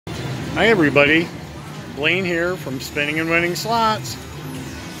Hi everybody, Blaine here from Spinning and Winning Slots.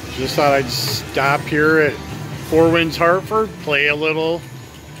 Just thought I'd stop here at Four Winds Hartford, play a little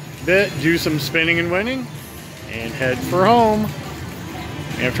bit, do some spinning and winning, and head for home.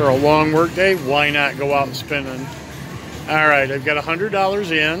 After a long work day, why not go out spinning? Alright, I've got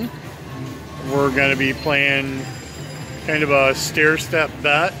 $100 in. We're going to be playing kind of a stair-step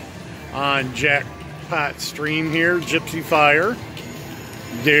bet on Jackpot Stream here, Gypsy Fire.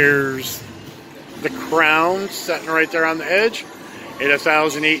 There's the crown sitting right there on the edge at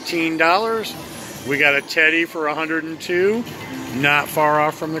 $1,018. We got a teddy for $102, not far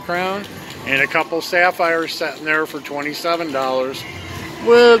off from the crown, and a couple sapphires sitting there for $27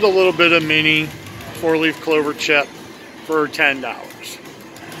 with a little bit of mini four-leaf clover chip for $10.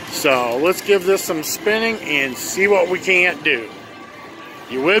 So let's give this some spinning and see what we can't do.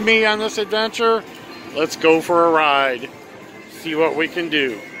 You with me on this adventure? Let's go for a ride. See what we can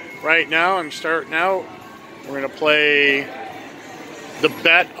do. Right now I'm starting out. We're going to play the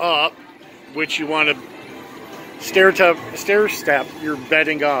bet up, which you want to stair step, you're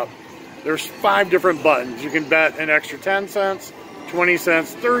betting up. There's 5 different buttons. You can bet an extra 10 cents, 20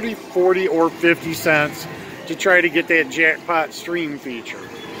 cents, 30, 40, or 50 cents to try to get that Jackpot Stream feature.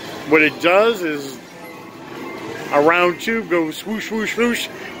 What it does is a round tube goes swoosh, swoosh, swoosh,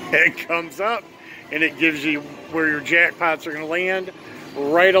 and it comes up and it gives you where your jackpots are going to land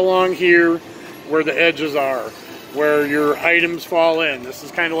right along here where the edges are, where your items fall in. This is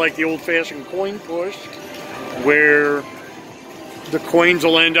kind of like the old-fashioned coin push, where the coins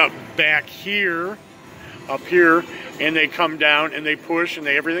will end up back here, up here, and they come down and they push, and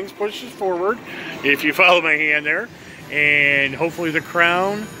everything pushes forward, if you follow my hand there, and hopefully the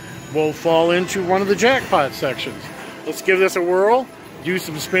crown will fall into one of the jackpot sections. Let's give this a whirl, do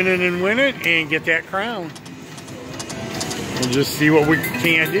some spinning and win it, and get that crown. We'll just see what we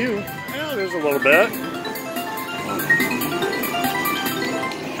can do. Well, there's a little bit.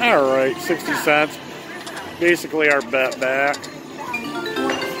 Alright, 60 cents. Basically our bet back.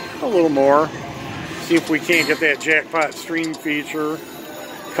 A little more. See if we can't get that Jackpot Stream feature.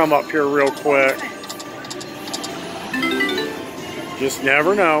 Come up here real quick. Just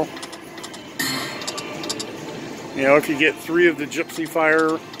never know. You know, if you get 3 of the Gypsy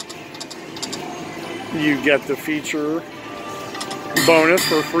Fire, you get the feature bonus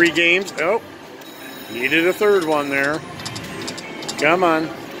for free games. Oh, needed a 3rd one there. Come on.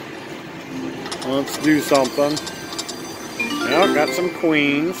 Let's do something. Oh, got some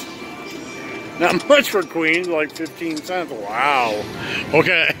queens. Not much for queens, like 15 cents. Wow.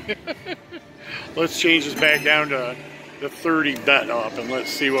 Okay. Let's change this back down to the 30 bet up and let's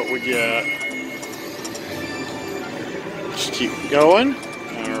see what we get. Just keep going.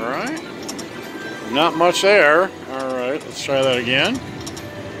 Alright. Not much there. Alright, let's try that again.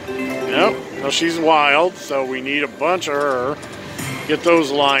 Nope. Well, she's wild, so we need a bunch of her. Get those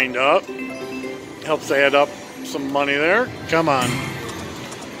lined up. Helps add up some money there. Come on.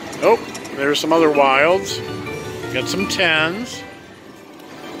 Oh, there's some other wilds. Get some 10s.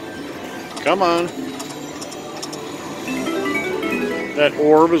 Come on. That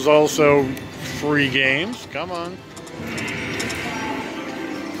orb is also free games. Come on.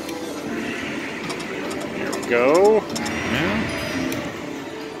 Here we go. Yeah.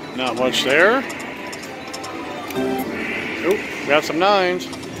 Not much there. Oh, got some 9s.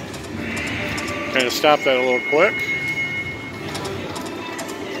 Kind of stop that a little quick.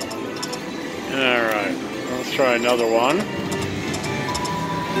 Alright, let's try another one.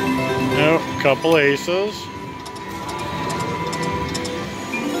 Nope, couple aces.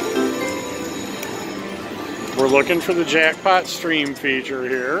 We're looking for the Jackpot Stream feature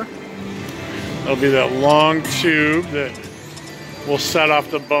here. There'll be that long tube that will set off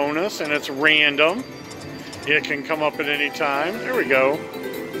the bonus, and it's random. It can come up at any time. There we go.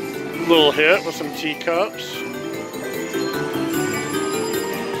 Little hit with some teacups.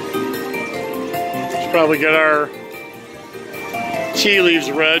 Let's probably get our tea leaves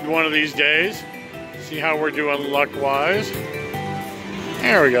read one of these days. See how we're doing luck-wise.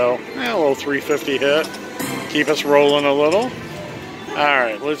 There we go. A little 350 hit. Keep us rolling a little.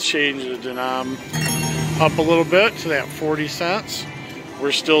 Alright, let's change the denom up a little bit to that 40 cents.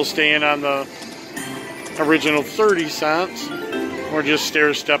 We're still staying on the original 30 cents. We're just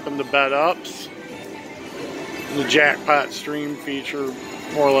stair-stepping the bet ups. The Jackpot Stream feature,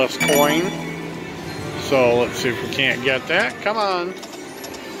 more or less coin. So let's see if we can't get that. Come on.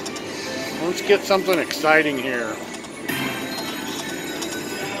 Let's get something exciting here.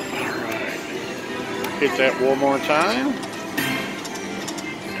 Alright. Hit that one more time.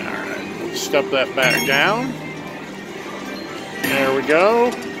 Alright. Let's step that back down. There we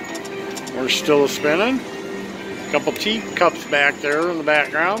go. We're still spinning. A couple teacups back there in the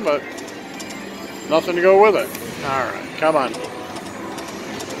background, but nothing to go with it. Alright, come on.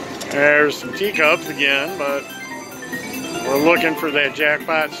 There's some teacups again, but we're looking for that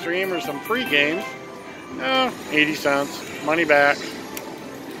Jackpot Stream or some free games. 80 cents. Money back.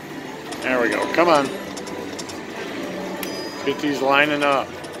 There we go. Come on. Let's get these lining up.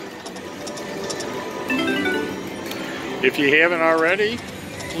 If you haven't already,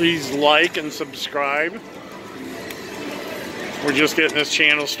 please like and subscribe. We're just getting this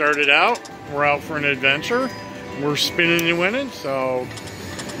channel started out. We're out for an adventure. We're spinning and winning, so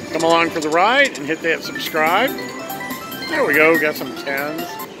come along for the ride and hit that subscribe. There we go, got some 10s.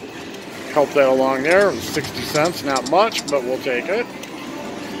 Help that along there. 60 cents, not much, but we'll take it.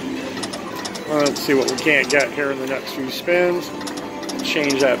 Let's see what we can't get here in the next few spins.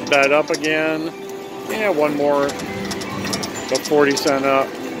 Change that bet up again. Yeah, one more. The 40 cent up.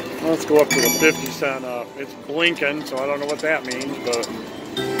 Let's go up to the 50 cent up. It's blinking, so I don't know what that means, but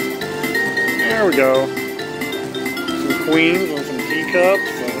there we go. Some queens and some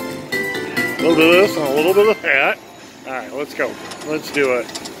teacups. And a little bit of this and a little bit of that. Alright, let's go. Let's do it.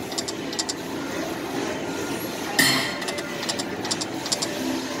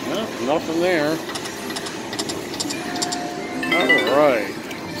 Well, nothing there. Alright.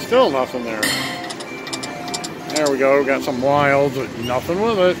 Still nothing there. There we go. Got some wilds, but nothing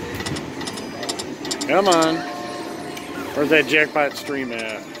with it. Come on. Where's that Jackpot Stream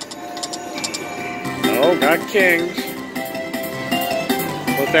at? Oh, got kings.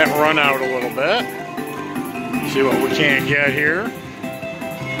 Let that run out a little bit. See what we can't get here.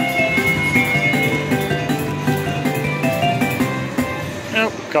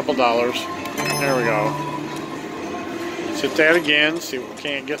 Nope, a couple dollars. There we go. Let's hit that again. See what we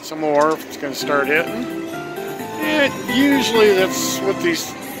can't get some more if it's going to start hitting. And usually that's what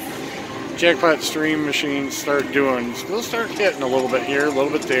these Jackpot Stream machines start doing. So they'll start hitting a little bit here, a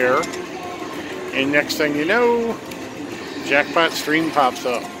little bit there. And next thing you know, Jackpot Stream pops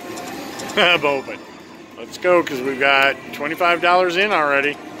up. I'm open. Let's go, because we've got $25 in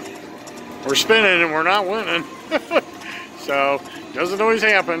already. We're spinning and we're not winning. So, doesn't always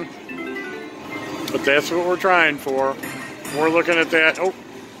happen. But that's what we're trying for. We're looking at that. Oh,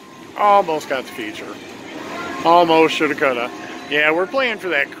 almost got the feature. Almost, shoulda, coulda. Yeah, we're playing for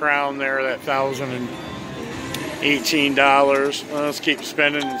that crown there, that $1,018. Let's keep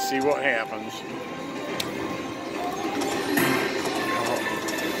spinning and see what happens.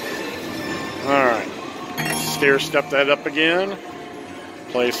 Alright. Stair step that up again.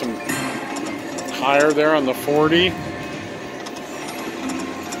 Play some higher there on the 40.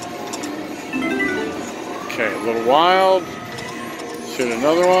 Okay, a little wild. Let's hit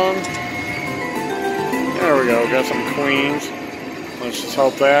another one. There we go, got some queens. Let's just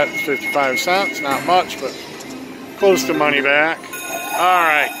hope that. 55 cents, not much, but close to money back.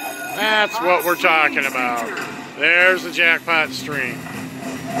 Alright, that's what we're talking about. There's the Jackpot Stream.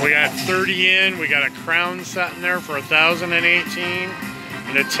 We got 30 in, we got a crown sitting there for $1,018,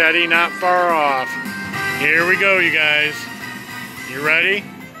 and a teddy not far off. Here we go, you guys. You ready?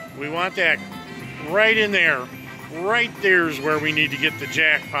 We want that right in there. Right there's where we need to get the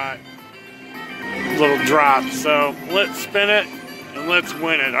jackpot little drop. So let's spin it and let's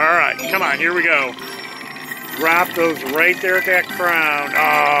win it. Alright, come on, here we go. Drop those right there at that crown.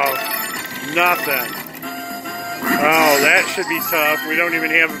 Oh, nothing. Oh, that should be tough. We don't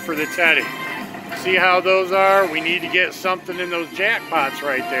even have it for the teddy. See how those are? We need to get something in those jackpots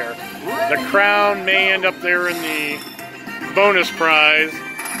right there. The crown may end up there in the bonus prize.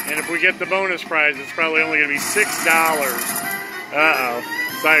 And if we get the bonus prize, it's probably only going to be $6. Uh-oh.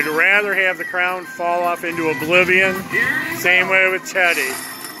 So I'd rather have the crown fall off into oblivion. Same way with teddy.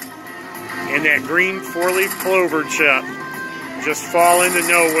 And that green 4-leaf clover chip just fall into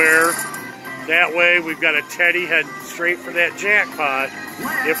nowhere. That way we've got a teddy head straight for that jackpot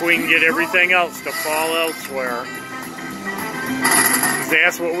if we can get everything else to fall elsewhere.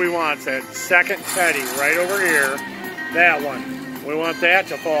 That's what we want, that second teddy right over here. That one. We want that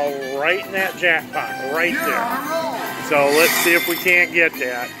to fall right in that jackpot, right there. So let's see if we can't get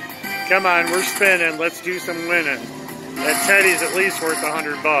that. Come on, we're spinning. Let's do some winning. That teddy's at least worth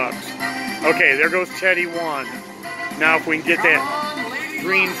 $100. Okay, there goes teddy 1. Now if we can get that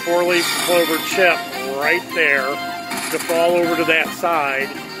green 4-leaf clover chip right there to fall over to that side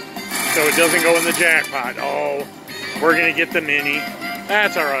so it doesn't go in the jackpot. Oh, we're going to get the mini.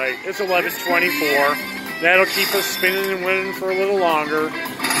 That's alright. It's 11:24. That'll keep us spinning and winning for a little longer.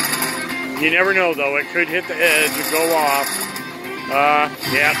 You never know, though. It could hit the edge and go off.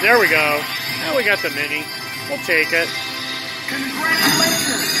 Yeah, there we go. Now we got the mini. We'll take it.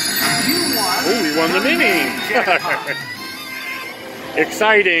 Congratulations! You won the mini.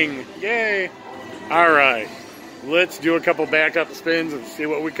 Exciting. Yay. All right. Let's do a couple backup spins and see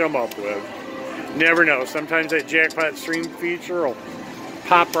what we come up with. Never know. Sometimes that Jackpot Stream feature will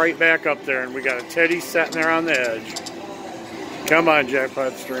pop right back up there, and we got a Teddy sitting there on the edge. Come on,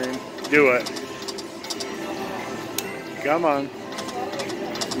 Jackpot Stream. Do it. Come on.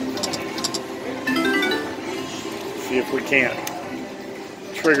 See if we can't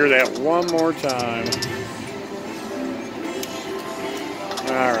trigger that one more time.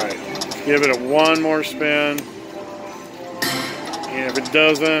 Alright, let's give it a one more spin. And if it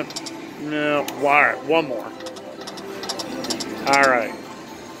doesn't, no, alright, one more. Alright,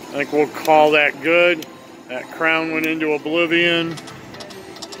 I think we'll call that good. That crown went into oblivion.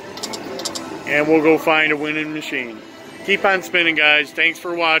 And we'll go find a winning machine. Keep on spinning, guys. Thanks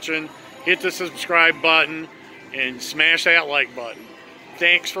for watching. Hit the subscribe button and smash that like button.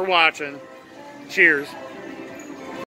 Thanks for watching. Cheers.